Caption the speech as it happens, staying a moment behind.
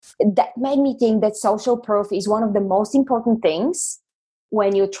that made me think that social proof is one of the most important things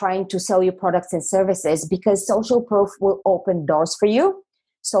when you're trying to sell your products and services, because social proof will open doors for you.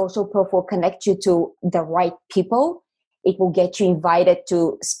 Social proof will connect you to the right people. It will get you invited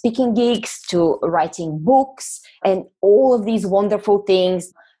to speaking gigs, to writing books, and all of these wonderful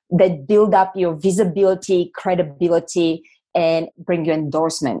things that build up your visibility, credibility, and bring you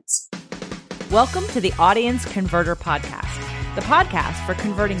endorsements. Welcome to the Audience Converter Podcast, the podcast for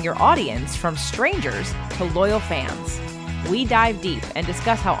converting your audience from strangers to loyal fans. We dive deep and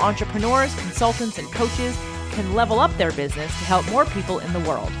discuss how entrepreneurs, consultants, and coaches can level up their business to help more people in the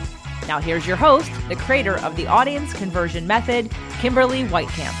world. Now here's your host, the creator of the Audience Conversion Method, Kimberly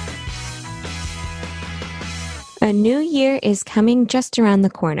Whitecamp. A new year is coming just around the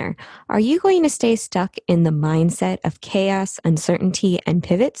corner. Are you going to stay stuck in the mindset of chaos, uncertainty, and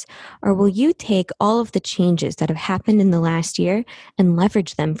pivots? Or will you take all of the changes that have happened in the last year and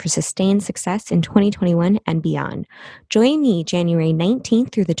leverage them for sustained success in 2021 and beyond? Join me January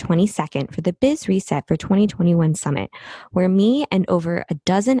 19th through the 22nd for the Biz Reset for 2021 Summit, where me and over a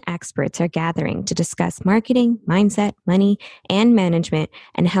dozen experts are gathering to discuss marketing, mindset, money, and management,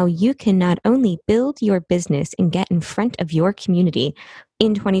 and how you can not only build your business and get in front of your community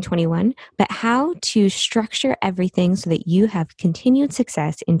in 2021, but how to structure everything so that you have continued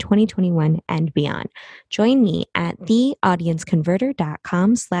success in 2021 and beyond. Join me at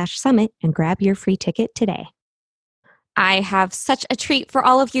theaudienceconverter.com/summit and grab your free ticket today. I have such a treat for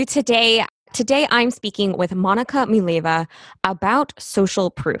all of you today. Today, I'm speaking with Monika Mileva about social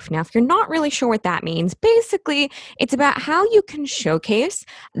proof. Now, if you're not really sure what that means, basically, it's about how you can showcase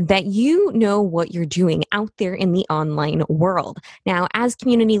that you know what you're doing out there in the online world. Now, as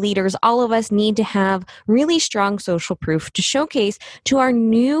community leaders, all of us need to have really strong social proof to showcase to our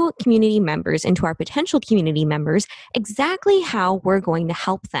new community members and to our potential community members exactly how we're going to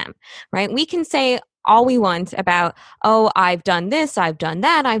help them, right? We can say all we want about, oh, I've done this, I've done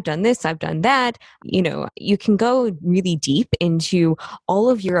that, I've done this, I've done that. You know, you can go really deep into all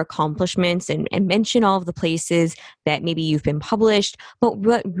of your accomplishments and mention all of the places that maybe you've been published. But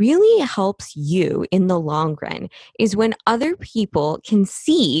what really helps you in the long run is when other people can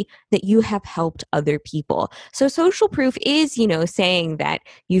see that you have helped other people. So social proof is, saying that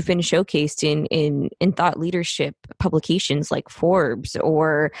you've been showcased in thought leadership publications like Forbes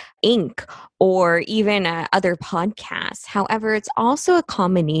or Inc. or even other podcasts. However, it's also a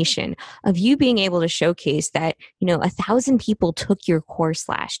combination of you being able to showcase that, 1,000 people took your course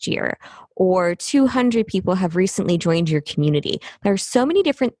last year, or 200 people have recently joined your community. There are so many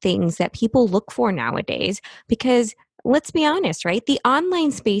different things that people look for nowadays because let's be honest, right? The online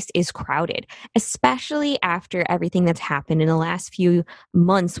space is crowded, especially after everything that's happened in the last few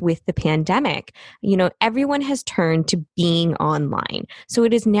months with the pandemic. Everyone has turned to being online. So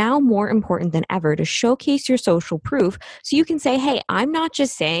it is now more important than ever to showcase your social proof so you can say, hey, I'm not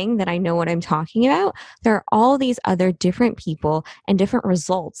just saying that I know what I'm talking about. There are all these other different people and different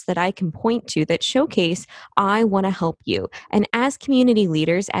results that I can point to that showcase I want to help you. And as community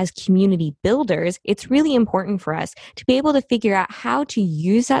leaders, as community builders, it's really important for us to be able to figure out how to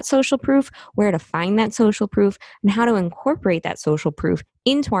use that social proof, where to find that social proof, and how to incorporate that social proof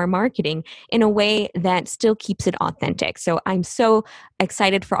into our marketing in a way that still keeps it authentic. So I'm so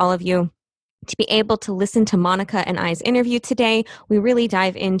excited for all of you to be able to listen to Monika and I's interview today. We really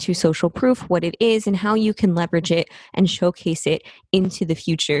dive into social proof, what it is, and how you can leverage it and showcase it into the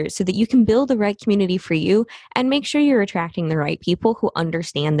future so that you can build the right community for you and make sure you're attracting the right people who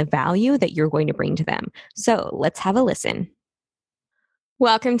understand the value that you're going to bring to them. So let's have a listen.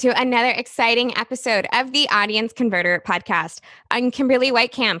 Welcome to another exciting episode of the Audience Converter Podcast. I'm Kimberly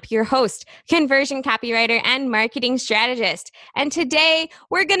Whitecamp, your host, conversion copywriter, and marketing strategist. And today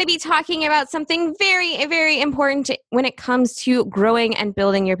we're going to be talking about something very, very important when it comes to growing and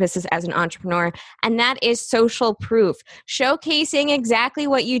building your business as an entrepreneur, and that is social proof. Showcasing exactly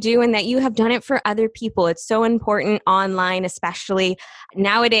what you do and that you have done it for other people. It's so important online, especially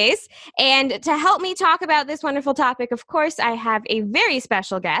nowadays. And to help me talk about this wonderful topic, of course, I have a very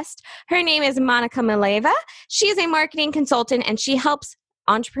special guest. Her name is Monika Mileva. She is a marketing consultant and she helps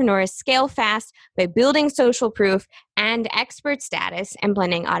entrepreneurs scale fast by building social proof and expert status and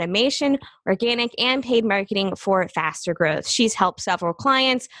blending automation, organic, and paid marketing for faster growth. She's helped several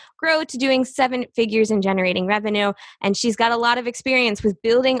clients grow to doing 7 figures in generating revenue, and she's got a lot of experience with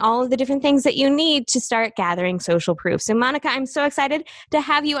building all of the different things that you need to start gathering social proof. So Monika, I'm so excited to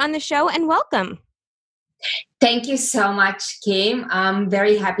have you on the show, and welcome. Thank you so much, Kim. I'm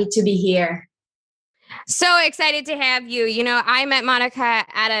very happy to be here. So excited to have you. You know, I met Monika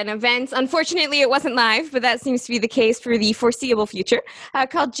at an event. Unfortunately, it wasn't live, but that seems to be the case for the foreseeable future,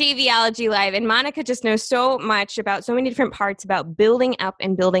 called JVology Live. And Monika just knows so much about so many different parts about building up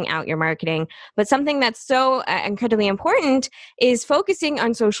and building out your marketing. But something that's so incredibly important is focusing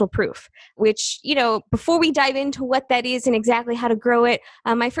on social proof, which, you know, before we dive into what that is and exactly how to grow it,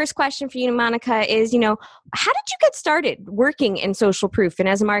 my first question for you, Monika, is, you know, how did you get started working in social proof and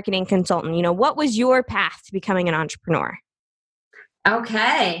as a marketing consultant? You know, what was your path to becoming an entrepreneur?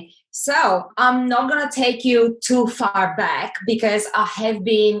 Okay. So I'm not going to take you too far back because I have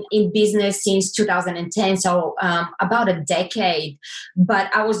been in business since 2010, so about a decade. But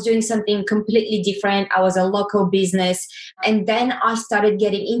I was doing something completely different. I was a local business. And then I started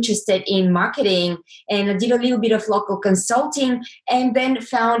getting interested in marketing, and I did a little bit of local consulting, and then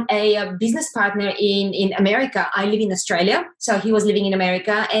found a business partner in America. I live in Australia, so he was living in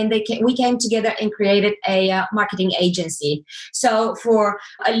America, and we came together and created a marketing agency. So for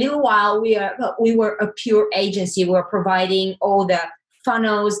a little while, we were a pure agency. We were providing all the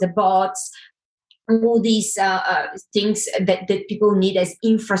funnels, the bots, all these things that people need as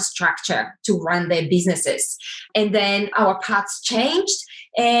infrastructure to run their businesses. And then our paths changed,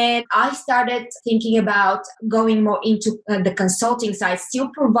 and I started thinking about going more into the consulting side,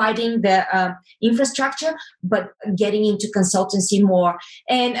 still providing the infrastructure, but getting into consultancy more.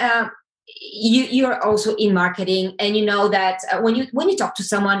 And you're also in marketing, and you know that when you talk to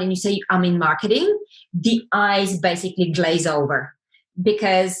someone and you say I'm in marketing, the eyes basically glaze over,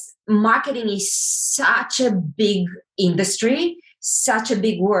 because marketing is such a big industry, such a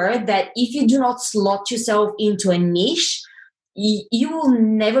big word, that if you do not slot yourself into a niche, you will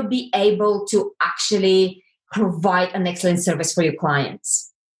never be able to actually provide an excellent service for your clients.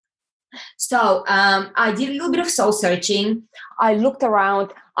 So I did a little bit of soul searching. I looked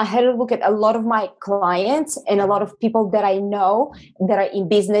around. I had a look at a lot of my clients and a lot of people that I know that are in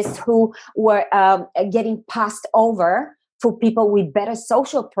business who were getting passed over for people with better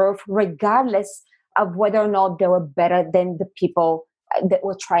social proof, regardless of whether or not they were better than the people that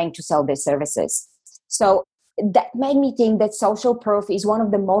were trying to sell their services. So that made me think that social proof is one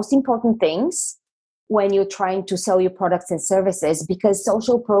of the most important things when you're trying to sell your products and services, because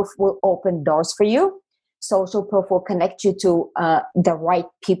social proof will open doors for you. Social proof will connect you to the right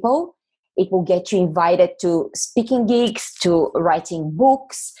people. It will get you invited to speaking gigs, to writing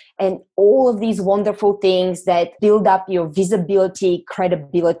books, and all of these wonderful things that build up your visibility,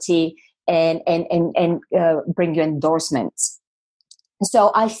 credibility, and bring you endorsements.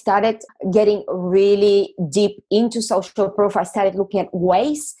 So I started getting really deep into social proof. I started looking at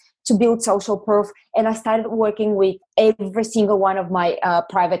ways to build social proof, and I started working with every single one of my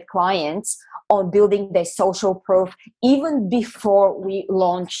private clients on building their social proof, even before we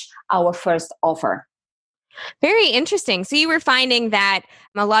launch our first offer. Very interesting. So you were finding that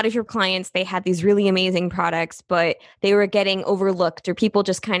a lot of your clients, they had these really amazing products, but they were getting overlooked, or people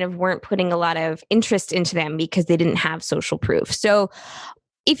just kind of weren't putting a lot of interest into them because they didn't have social proof. So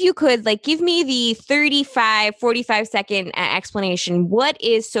if you could, give me the 45-second explanation. What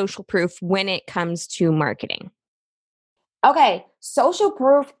is social proof when it comes to marketing? Okay, social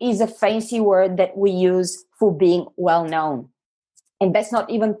proof is a fancy word that we use for being well known. And that's not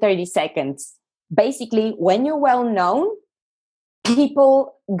even 30 seconds. Basically, when you're well known,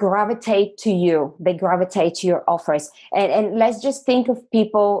 people gravitate to you. They gravitate to your offers. And let's just think of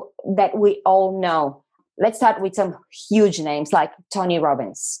people that we all know. Let's start with some huge names like Tony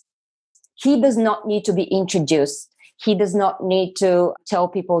Robbins. He does not need to be introduced. He does not need to tell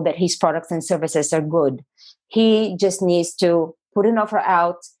people that his products and services are good. He just needs to put an offer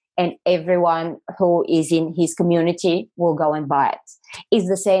out, and everyone who is in his community will go and buy it. It's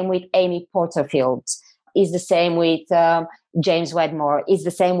the same with Amy Porterfield. It's the same with James Wedmore. It's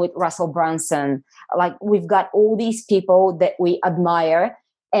the same with Russell Brunson. We've got all these people that we admire,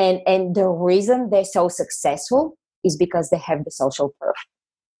 and the reason they're so successful is because they have the social proof.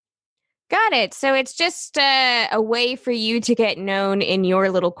 Got it. So it's just a way for you to get known in your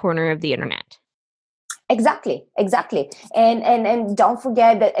little corner of the internet. Exactly. And don't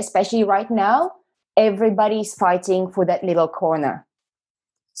forget that, especially right now, everybody's fighting for that little corner.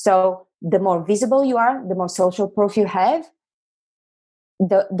 So the more visible you are, the more social proof you have,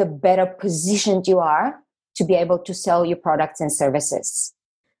 the better positioned you are to be able to sell your products and services.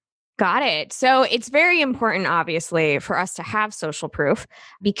 Got it. So it's very important, obviously, for us to have social proof,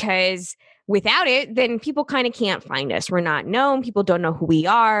 because without it, then people kind of can't find us. We're not known. People don't know who we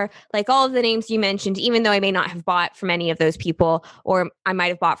are. Like all of the names you mentioned, even though I may not have bought from any of those people, or I might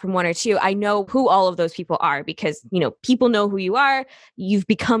have bought from one or two, I know who all of those people are because, people know who you are. You've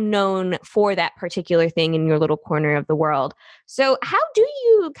become known for that particular thing in your little corner of the world. So how do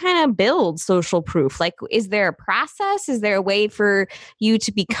you kind of build social proof? Like, is there a process? Is there a way for you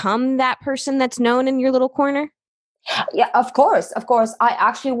to become that person that's known in your little corner? Yeah, of course. Of course. I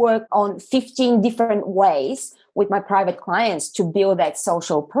actually work on 15 different ways with my private clients to build that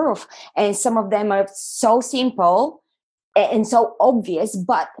social proof. And some of them are so simple and so obvious,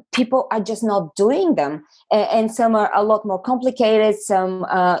 but people are just not doing them. And some are a lot more complicated. Some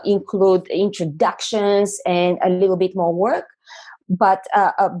include introductions and a little bit more work. But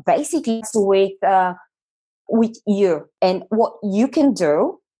basically, it's with you and what you can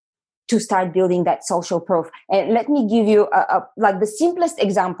do to start building that social proof. And let me give you like the simplest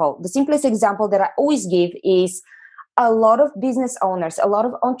example. The simplest example that I always give is a lot of business owners, a lot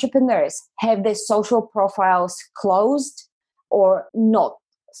of entrepreneurs have their social profiles closed or not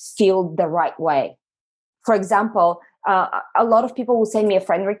filled the right way. For example, a lot of people will send me a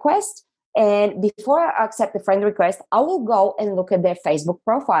friend request, and before I accept the friend request, I will go and look at their Facebook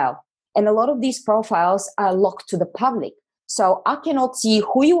profile. And a lot of these profiles are locked to the public. So I cannot see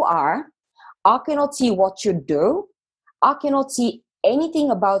who you are. I cannot see what you do. I cannot see anything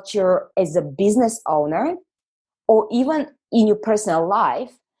about you as a business owner or even in your personal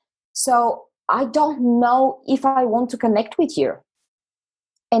life. So I don't know if I want to connect with you.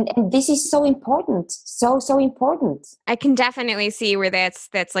 And this is so important, so important. I can definitely see where that's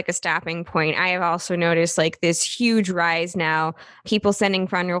like a stopping point. I have also noticed like this huge rise now, people sending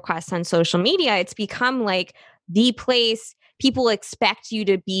friend requests on social media. It's become like the place people expect you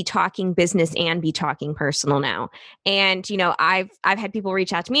to be talking business and be talking personal now. And, I've had people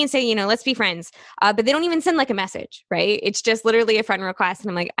reach out to me and say, let's be friends. But they don't even send like a message, right? It's just literally a friend request. And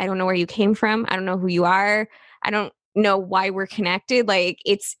I'm like, I don't know where you came from. I don't know who you are. I don't know why we're connected. Like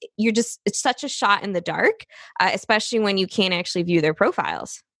it's such a shot in the dark, especially when you can't actually view their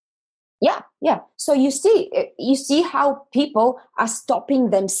profiles. Yeah. So you see how people are stopping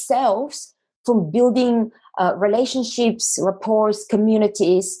themselves from building relationships, rapport,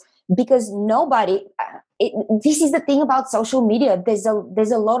 communities, because nobody. This is the thing about social media. There's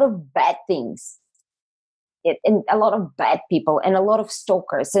a lot of bad things, and a lot of bad people, and a lot of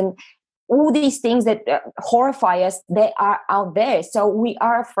stalkers, and all these things that horrify us. They are out there, so we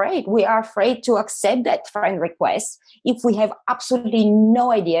are afraid. We are afraid to accept that friend request if we have absolutely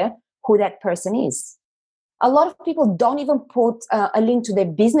no idea who that person is. A lot of people don't even put a link to their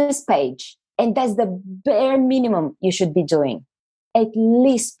business page. And that's the bare minimum you should be doing. At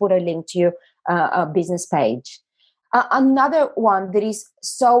least put a link to your business page. Another one that is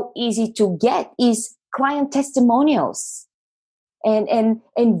so easy to get is client testimonials. And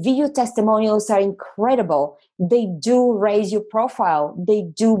video testimonials are incredible. They do raise your profile. They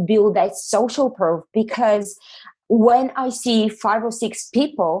do build that social proof, because when I see 5 or 6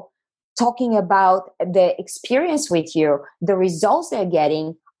 people talking about the experience with you, the results they're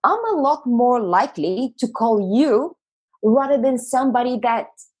getting, I'm a lot more likely to call you rather than somebody that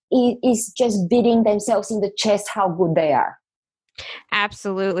is just beating themselves in the chest how good they are.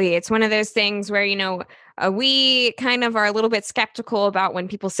 Absolutely. It's one of those things where, we kind of are a little bit skeptical about when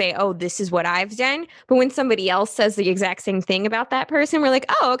people say, oh, this is what I've done. But when somebody else says the exact same thing about that person, we're like,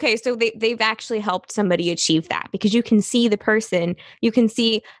 oh, okay. So they've actually helped somebody achieve that, because you can see the person, you can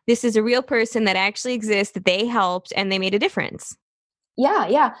see this is a real person that actually exists, that they helped and they made a difference.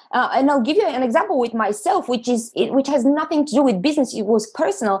 Yeah. And I'll give you an example with myself, which has nothing to do with business. It was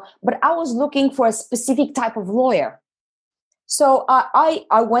personal, but I was looking for a specific type of lawyer. So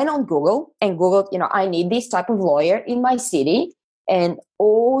I went on Google and Googled, I need this type of lawyer in my city, and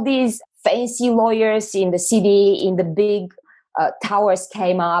all these fancy lawyers in the city, in the big towers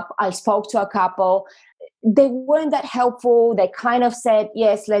came up. I spoke to a couple. They weren't that helpful. They kind of said,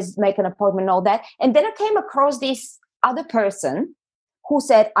 yes, let's make an appointment and all that. And then I came across this other person who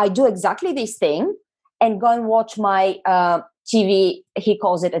said, I do exactly this thing, and go and watch my TV. He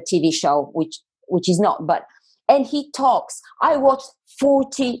calls it a TV show, which is not, but, and he talks. I watched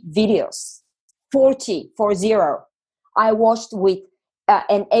 40 videos, 40. I watched with,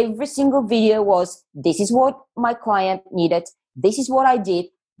 and every single video was, this is what my client needed. This is what I did.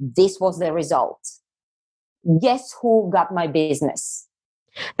 This was the result. Guess who got my business?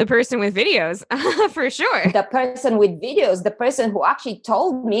 The person with videos, for sure. The person with videos, the person who actually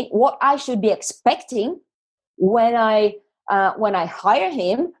told me what I should be expecting when I hire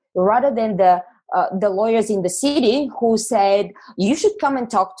him, rather than the the lawyers in the city who said, you should come and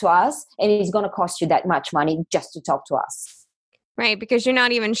talk to us, and it's going to cost you that much money just to talk to us. Right, because you're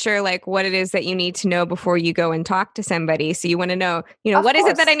not even sure like what it is that you need to know before you go and talk to somebody. So you want to know, what is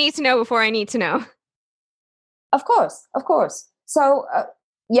it that I need to know before I need to know? Of course. So,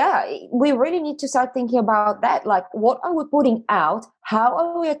 we really need to start thinking about that. Like, what are we putting out? How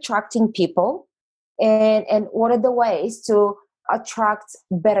are we attracting people? And what are the ways to attract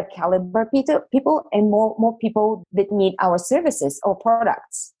better caliber people and more people that need our services or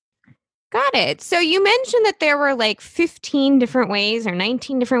products? Got it. So you mentioned that there were like 15 different ways or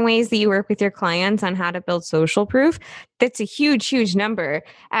 19 different ways that you work with your clients on how to build social proof. That's a huge, huge number.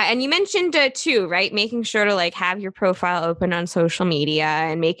 And you mentioned too, right? Making sure to like have your profile open on social media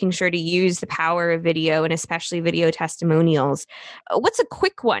and making sure to use the power of video and especially video testimonials. What's a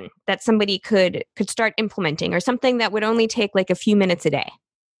quick one that somebody could start implementing or something that would only take like a few minutes a day?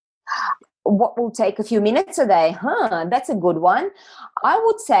 What will take a few minutes a day? That's a good one. I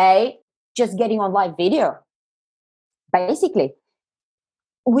would say just getting on live video. Basically,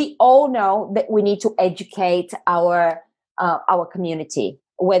 we all know that we need to educate our community,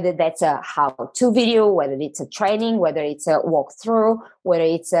 whether that's a how-to video, whether it's a training, whether it's a walkthrough, whether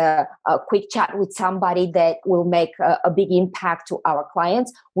it's a quick chat with somebody that will make a big impact to our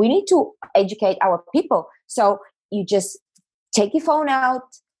clients. We need to educate our people. So you just take your phone out,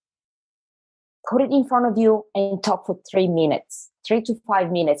 put it in front of you, and talk for 3 minutes. 3 to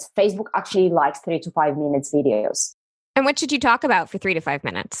 5 minutes. Facebook actually likes 3 to 5 minutes videos. And what should you talk about for 3 to 5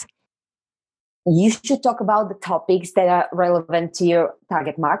 minutes? You should talk about the topics that are relevant to your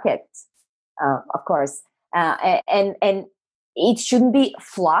target market, of course. And it shouldn't be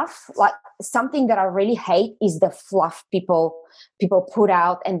fluff. Like, something that I really hate is the fluff people put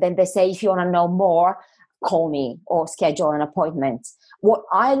out, and then they say, if you want to know more, call me or schedule an appointment. What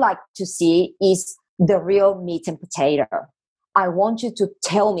I like to see is the real meat and potato. I want you to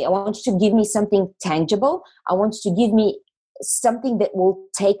tell me, I want you to give me something tangible. I want you to give me something that will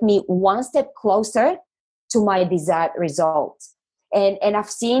take me one step closer to my desired result. And I've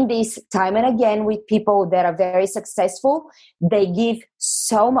seen this time and again with people that are very successful. They give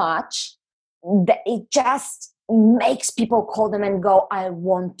so much that it just makes people call them and go, I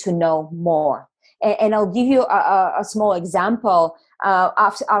want to know more. And I'll give you a small example.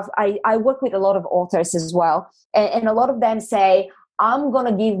 I work with a lot of authors as well. And a lot of them say, I'm going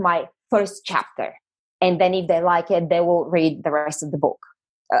to give my first chapter. And then if they like it, they will read the rest of the book.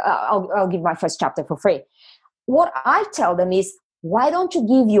 I'll give my first chapter for free. What I tell them is, why don't you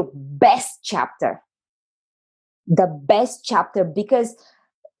give your best chapter? The best chapter, because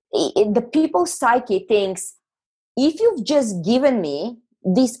the people's psyche thinks, if you've just given me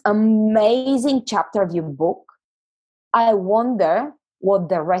this amazing chapter of your book, I wonder what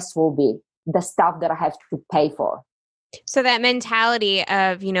the rest will be, the stuff that I have to pay for. So that mentality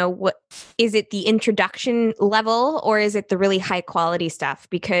of, what is it, the introduction level, or is it the really high quality stuff?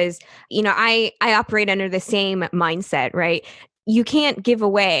 Because, I operate under the same mindset, right? You can't give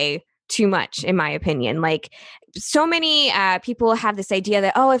away too much, in my opinion. Like, so many people have this idea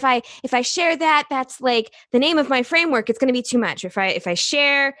that, if I share that, that's like the name of my framework, it's going to be too much. If I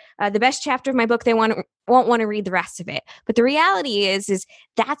share the best chapter of my book, they won't want to read the rest of it. But the reality is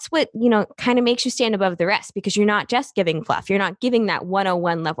that's what, kind of makes you stand above the rest, because you're not just giving fluff. You're not giving that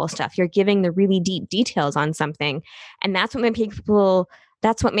 101 level stuff. You're giving the really deep details on something. And that's what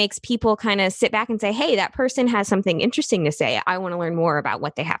makes people kind of sit back and say, hey, that person has something interesting to say. I want to learn more about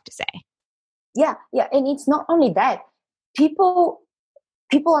what they have to say. Yeah. And it's not only that. People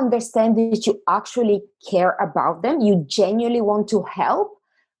understand that you actually care about them. You genuinely want to help,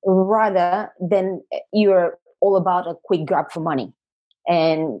 rather than you're all about a quick grab for money.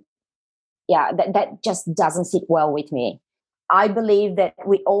 And that just doesn't sit well with me. I believe that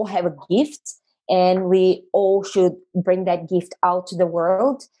we all have a gift, and we all should bring that gift out to the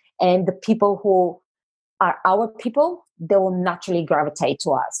world. And the people who are our people, they will naturally gravitate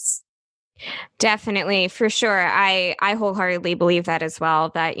to us. Definitely, for sure. I wholeheartedly believe that as well,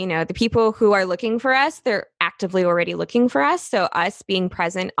 that, the people who are looking for us, they're actively already looking for us. So us being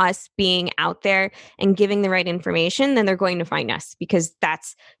present, us being out there and giving the right information, then they're going to find us, because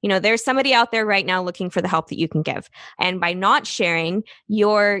that's, there's somebody out there right now looking for the help that you can give. And by not sharing,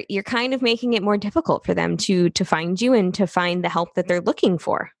 you're kind of making it more difficult for them to find you and to find the help that they're looking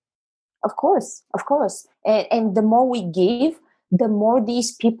for. Of course. And the more we give, the more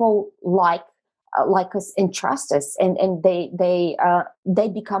these people like us and trust us, and they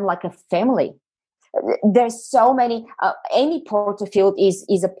become like a family. There's so many. Amy Porterfield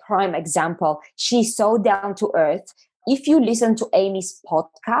is a prime example. She's so down to earth. If you listen to Amy's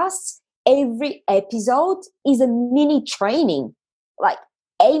podcasts, every episode is a mini training. Like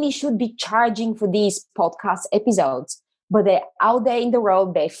Amy should be charging for these podcast episodes, but they're out there in the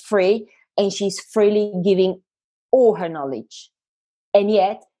world, they're free, and she's freely giving all her knowledge. And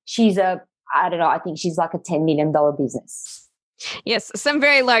yet she's I don't know, I think she's like a $10 million business. Yes, some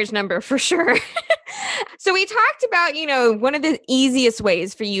very large number for sure. So we talked about, one of the easiest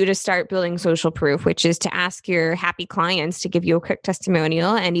ways for you to start building social proof, which is to ask your happy clients to give you a quick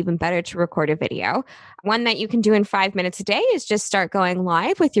testimonial, and even better, to record a video. One that you can do in 5 minutes a day is just start going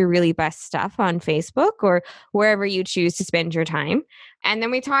live with your really best stuff on Facebook or wherever you choose to spend your time. And then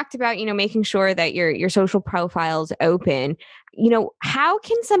we talked about, making sure that your social profile is open. How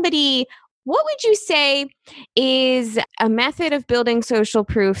can somebody... What would you say is a method of building social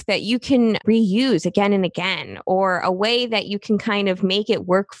proof that you can reuse again and again, or a way that you can kind of make it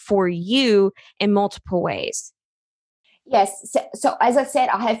work for you in multiple ways? Yes. So as I said,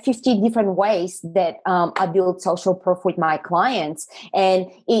 I have 50 different ways that I build social proof with my clients. And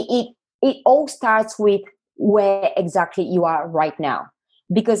it all starts with where exactly you are right now,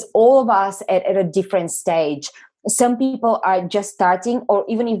 because all of us at a different stage. Some people are just starting, or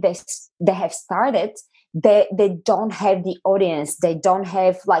even if they have started, they don't have the audience. They don't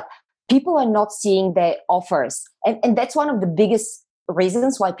have, like, people are not seeing their offers. And that's one of the biggest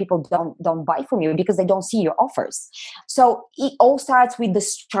reasons why people don't buy from you, because they don't see your offers. So it all starts with the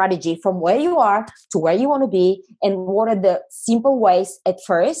strategy from where you are to where you want to be, and what are the simple ways at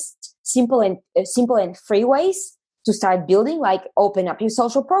first, simple and free ways to start building, like open up your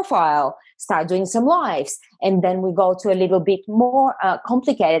social profile, start doing some lives. And then we go to a little bit more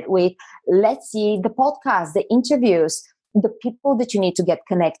complicated with, let's see, the podcast, the interviews, the people that you need to get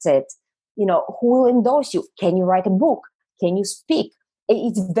connected. Who will endorse you? Can you write a book? Can you speak?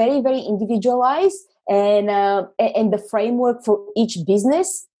 It's very, very individualized. And the framework for each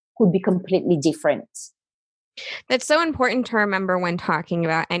business could be completely different. That's so important to remember when talking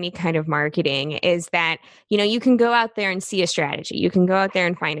about any kind of marketing, is that, you can go out there and see a strategy. You can go out there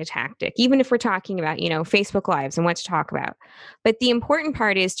and find a tactic, even if we're talking about, Facebook Lives and what to talk about. But the important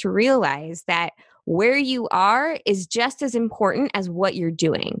part is to realize that where you are is just as important as what you're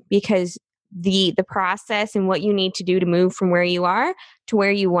doing, because the process and what you need to do to move from where you are to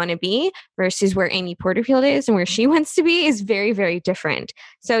where you want to be versus where Amy Porterfield is and where she wants to be is very, very different.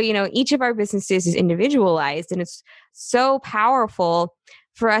 So, each of our businesses is individualized, and it's so powerful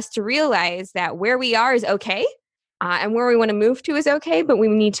for us to realize that where we are is okay. And where we want to move to is okay, but we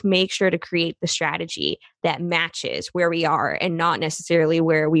need to make sure to create the strategy that matches where we are and not necessarily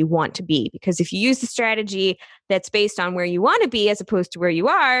where we want to be. Because if you use the strategy that's based on where you want to be as opposed to where you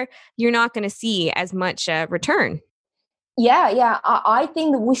are, you're not going to see as much return. Yeah. I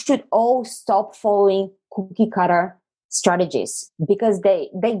think that we should all stop following cookie cutter strategies, because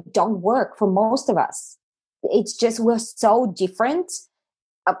they don't work for most of us. It's just, we're so different.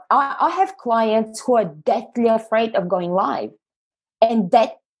 I have clients who are deathly afraid of going live, and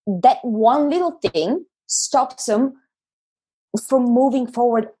that one little thing stops them from moving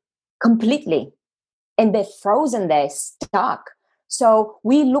forward completely, and they're frozen, they're stuck. So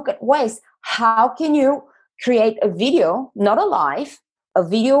we look at ways, how can you create a video, not a live, a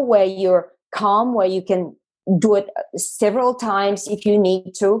video where you're calm, where you can do it several times if you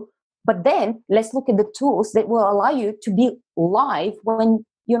need to, but then let's look at the tools that will allow you to be live when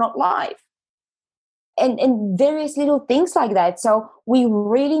you're not live, and various little things like that. So we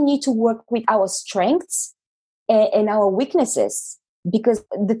really need to work with our strengths and our weaknesses, because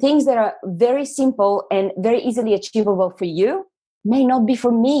the things that are very simple and very easily achievable for you may not be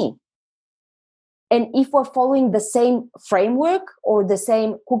for me. And if we're following the same framework or the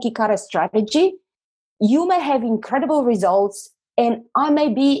same cookie cutter strategy, you may have incredible results, and I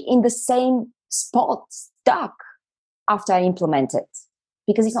may be in the same spot, stuck, after I implement it,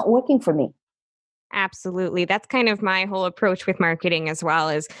 because it's not working for me. Absolutely. That's kind of my whole approach with marketing as well,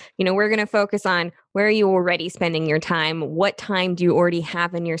 is, we're going to focus on where are you already spending your time? What time do you already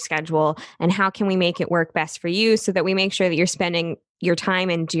have in your schedule? And how can we make it work best for you so that we make sure that you're spending your time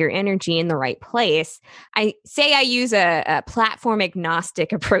and your energy in the right place? I use a platform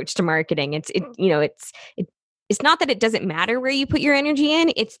agnostic approach to marketing. It's not that it doesn't matter where you put your energy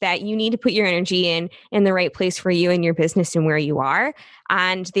in, it's that you need to put your energy in the right place for you and your business and where you are.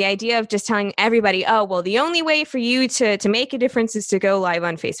 And the idea of just telling everybody, oh, well, the only way for you to make a difference is to go live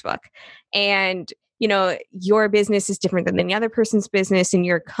on Facebook. And your business is different than the other person's business, and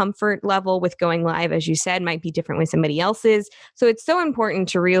your comfort level with going live, as you said, might be different with somebody else's. So it's so important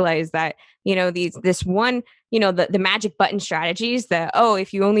to realize that, the magic button strategies that,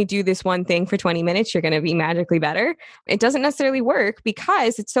 if you only do this one thing for 20 minutes, you're going to be magically better. It doesn't necessarily work,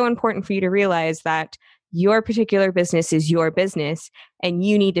 because it's so important for you to realize that your particular business is your business, and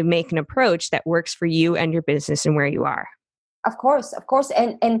you need to make an approach that works for you and your business and where you are. Of course.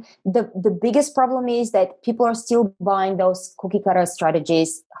 And the biggest problem is that people are still buying those cookie cutter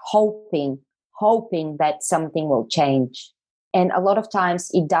strategies, hoping that something will change. And a lot of times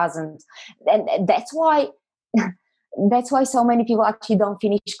it doesn't. And that's why so many people actually don't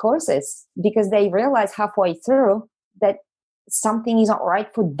finish courses, because they realize halfway through that something is not right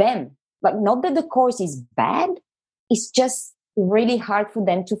for them. Like, not that the course is bad, it's just really hard for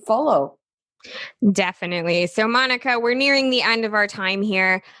them to follow. Definitely. So Monika, we're nearing the end of our time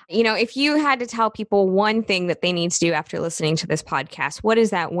here. If you had to tell people one thing that they need to do after listening to this podcast, what is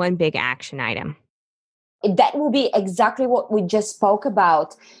that one big action item? That will be exactly what we just spoke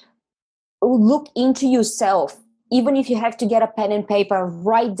about. Look into yourself. Even if you have to get a pen and paper,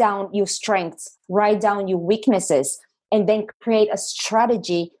 write down your strengths, write down your weaknesses, and then create a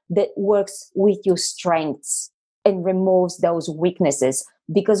strategy that works with your strengths and removes those weaknesses.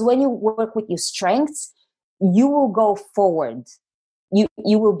 Because when you work with your strengths, you will go forward. You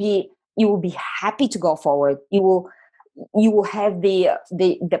will be happy to go forward. You will have the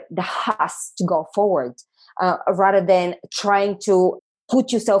hustle to go forward, rather than trying to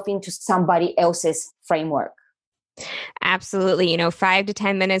put yourself into somebody else's framework. Absolutely. 5 to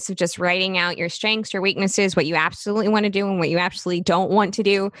 10 minutes of just writing out your strengths, your weaknesses, what you absolutely want to do and what you absolutely don't want to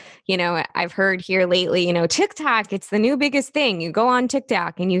do. I've heard here lately, TikTok, it's the new biggest thing. You go on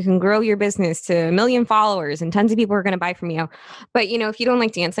TikTok and you can grow your business to 1 million followers and tons of people are going to buy from you. But, if you don't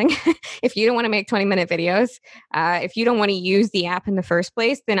like dancing, if you don't want to make 20-minute videos, if you don't want to use the app in the first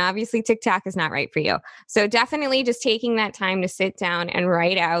place, then obviously TikTok is not right for you. So definitely just taking that time to sit down and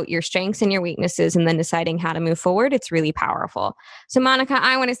write out your strengths and your weaknesses and then deciding how to move forward. It's really powerful. So Monika,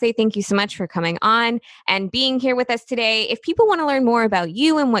 I want to say thank you so much for coming on and being here with us today. If people want to learn more about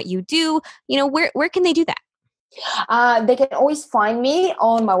you and what you do, where can they do that? They can always find me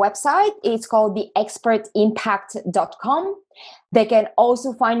on my website. It's called theexpertimpact.com. They can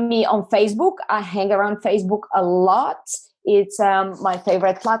also find me on Facebook. I hang around Facebook a lot. It's my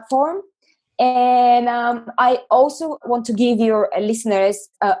favorite platform. And I also want to give your listeners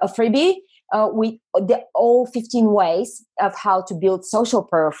a freebie with all 15 ways of how to build social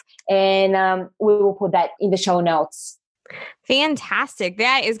proof. And we will put that in the show notes. Fantastic.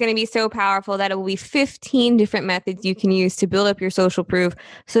 That is going to be so powerful that it will be 15 different methods you can use to build up your social proof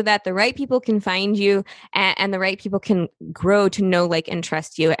so that the right people can find you and the right people can grow to know, like, and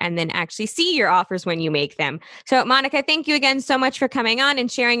trust you and then actually see your offers when you make them. So Monika, thank you again so much for coming on and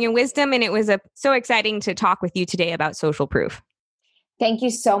sharing your wisdom. And it was so exciting to talk with you today about social proof. Thank you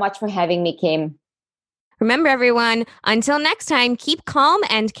so much for having me, Kim. Remember, everyone, until next time, keep calm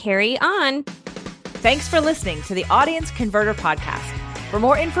and carry on. Thanks for listening to the Audience Converter Podcast. For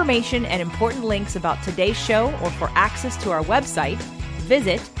more information and important links about today's show or for access to our website,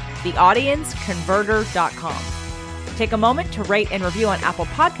 visit theaudienceconverter.com. Take a moment to rate and review on Apple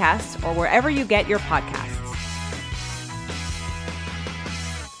Podcasts or wherever you get your podcasts.